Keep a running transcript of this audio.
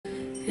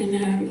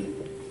and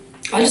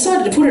I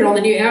decided to put it on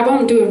the new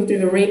album, do a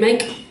bit of a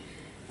remake.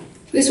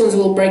 This one's a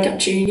little breakup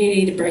tune. You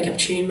need a breakup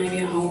tune, maybe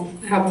a whole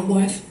album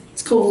worth.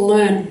 It's called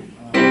Learn.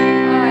 Oh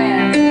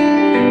yeah.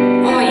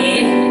 Oh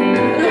yeah.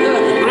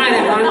 I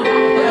know that one.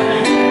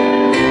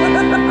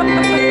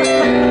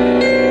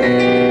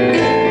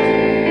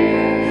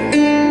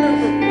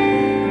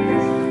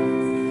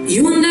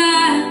 You and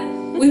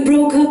I, we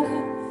broke up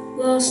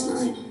last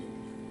night.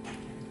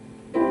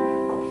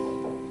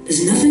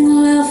 There's nothing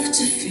left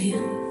to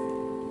feel.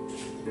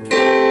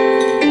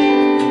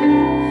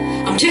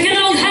 I'm taking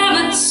old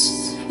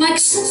habits like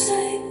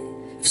something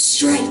of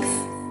strength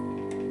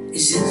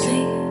is in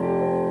me.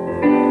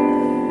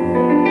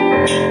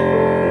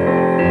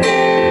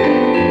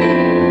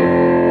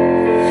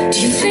 Do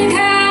you think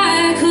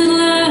I could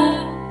love?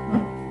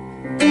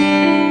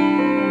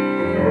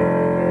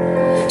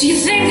 Do you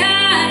think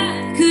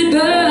I could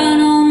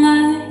burn all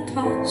my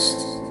past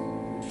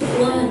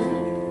blood?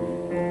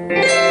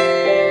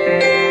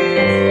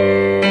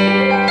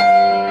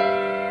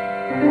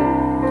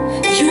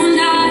 You and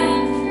I,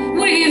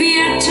 we've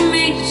yet to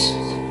meet,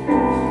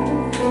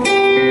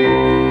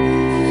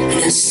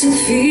 and I still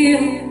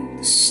feel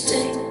the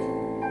sting.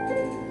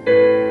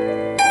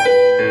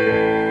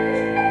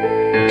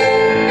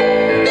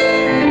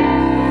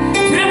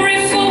 But I'm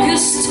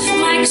refocused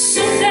like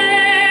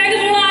something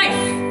of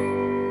life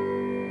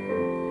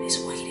is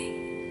waiting.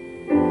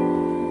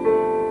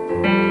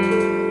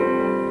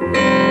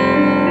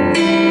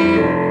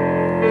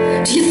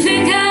 Do you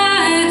think I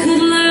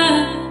could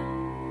love?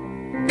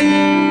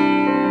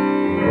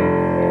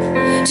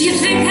 Do you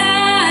think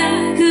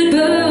I could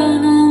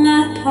burn all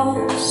my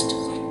past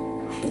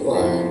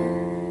blood?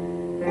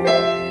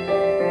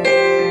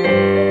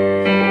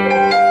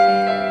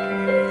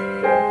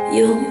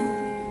 You're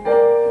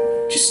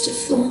just a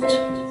thought,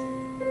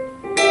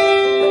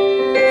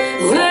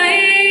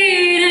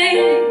 waiting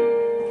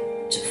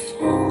to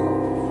fall.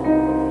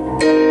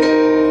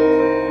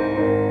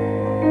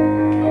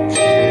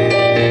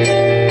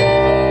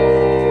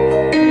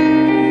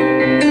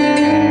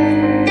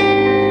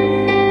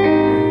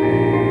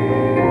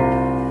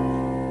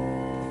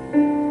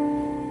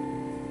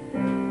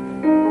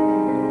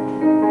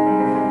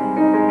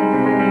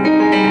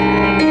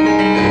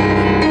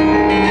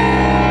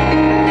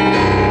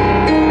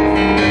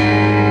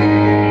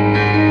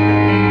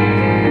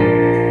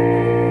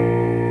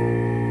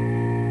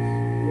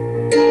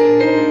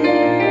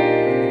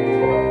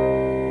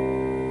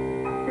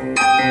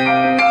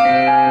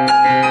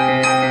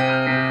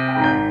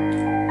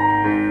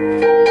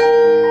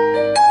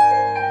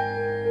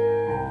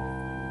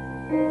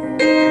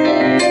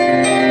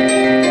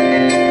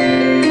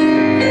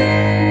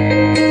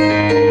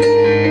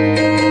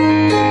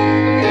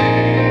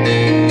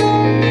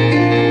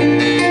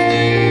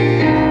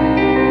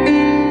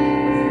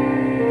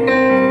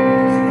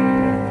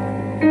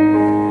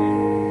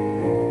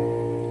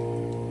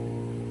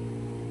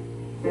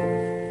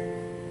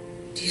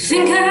 Do you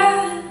think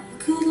I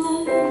could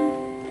love?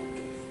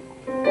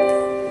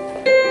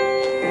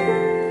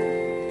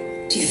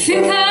 Do you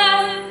think I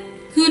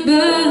could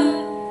burn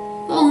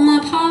all my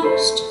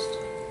past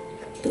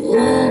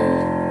blood?